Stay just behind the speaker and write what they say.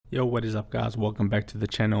Yo, what is up guys, welcome back to the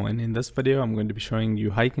channel, and in this video I'm going to be showing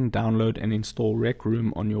you how you can download and install Rec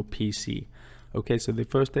Room on your PC. Okay, so the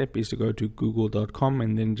first step is to go to google.com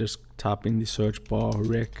and then just type in the search bar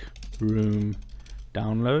Rec Room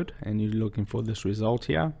download, and you're looking for this result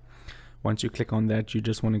here. Once you click on that, you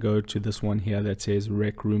just want to go to this one here that says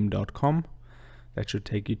recroom.com. That should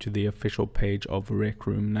take you to the official page of Rec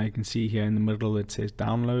Room. Now you can see here in the middle it says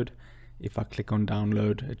download. If I click on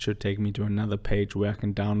download, it should take me to another page where I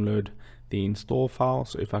can download the install file.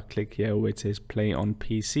 So if I click here where it says play on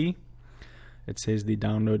PC, it says the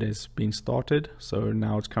download has been started. So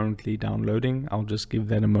now it's currently downloading. I'll just give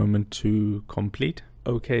that a moment to complete.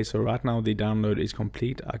 Okay, so right now the download is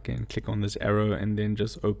complete. I can click on this arrow and then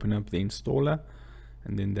just open up the installer,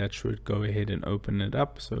 and then that should go ahead and open it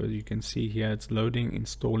up. So you can see here it's loading,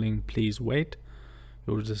 installing, please wait.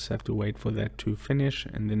 You'll just have to wait for that to finish,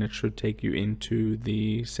 and then it should take you into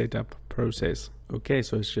the setup process. Okay,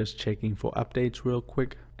 so it's just checking for updates real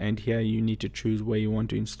quick, and here you need to choose where you want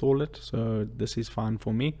to install it. So this is fine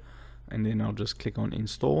for me, and then I'll just click on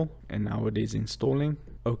install, and now it is installing.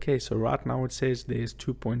 Okay, so right now it says there's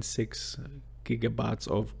 2.6 gigabytes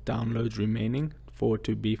of downloads remaining for it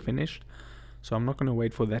to be finished. So I'm not going to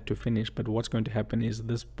wait for that to finish, but what's going to happen is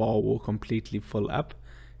this bar will completely fill up,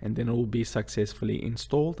 and then it will be successfully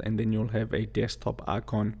installed, and then you'll have a desktop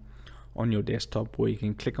icon on your desktop where you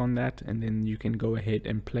can click on that, and then you can go ahead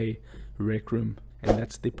and play Rec Room, and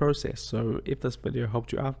that's the process. So if this video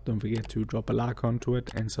helped you out, don't forget to drop a like onto it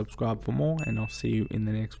and subscribe for more, and I'll see you in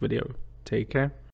the next video. Take care.